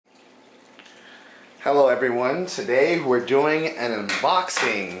Hello everyone, today we're doing an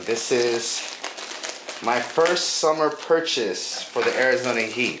unboxing. This is my first summer purchase for the Arizona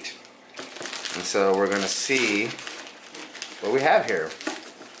heat. And so we're gonna see what we have here.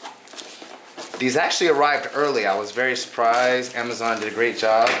 These actually arrived early. I was very surprised. Amazon did a great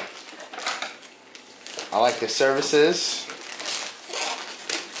job. I like their services,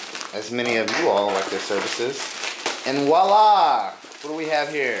 as many of you all like their services. And voila! What do we have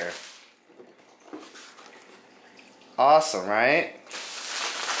here? Awesome, right?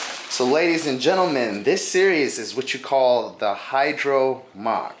 So ladies and gentlemen, this series is what you call the Hydro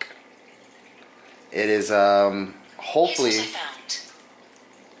Moc. It is hopefully...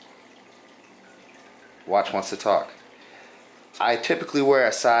 Watch wants to talk. I typically wear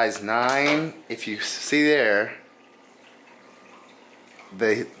a size 9. If you see there,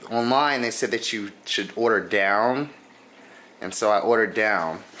 online they said that you should order down, and so I ordered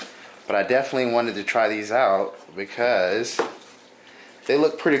down. But I definitely wanted to try these out because they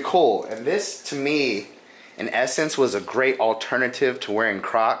look pretty cool. And this, to me, in essence, was a great alternative to wearing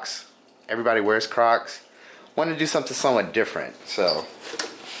Crocs. Everybody wears Crocs. Wanted to do something somewhat different. So,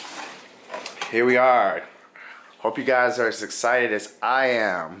 here we are. Hope you guys are as excited as I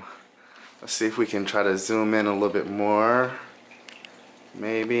am. Let's see if we can try to zoom in a little bit more.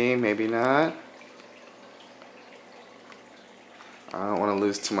 Maybe, maybe not. I don't want to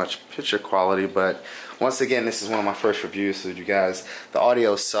lose too much picture quality, but once again, this is one of my first reviews, so you guys, the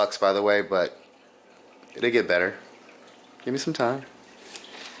audio sucks, by the way, but it'll get better. Give me some time.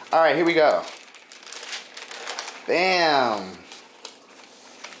 Alright, here we go. Bam!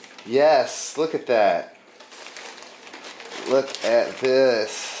 Yes, look at that. Look at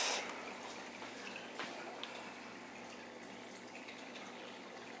this.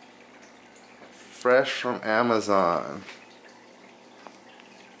 Fresh from Amazon.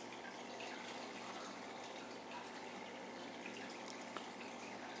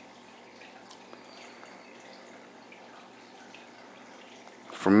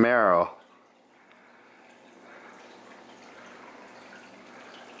 From Merrel.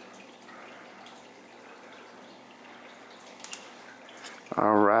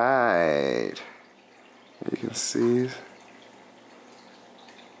 All right, you can see.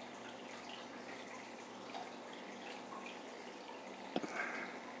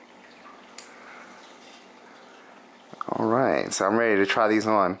 All right, so I'm ready to try these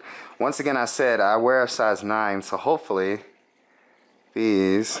on. Once again, I said I wear a size 9, so hopefully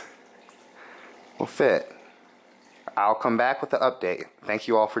these will fit. I'll come back with the update. Thank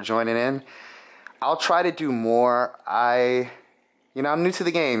you all for joining in. I'll try to do more. I'm new to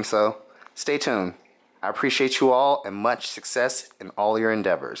the game, so stay tuned. I appreciate you all and much success in all your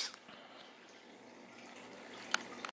endeavors.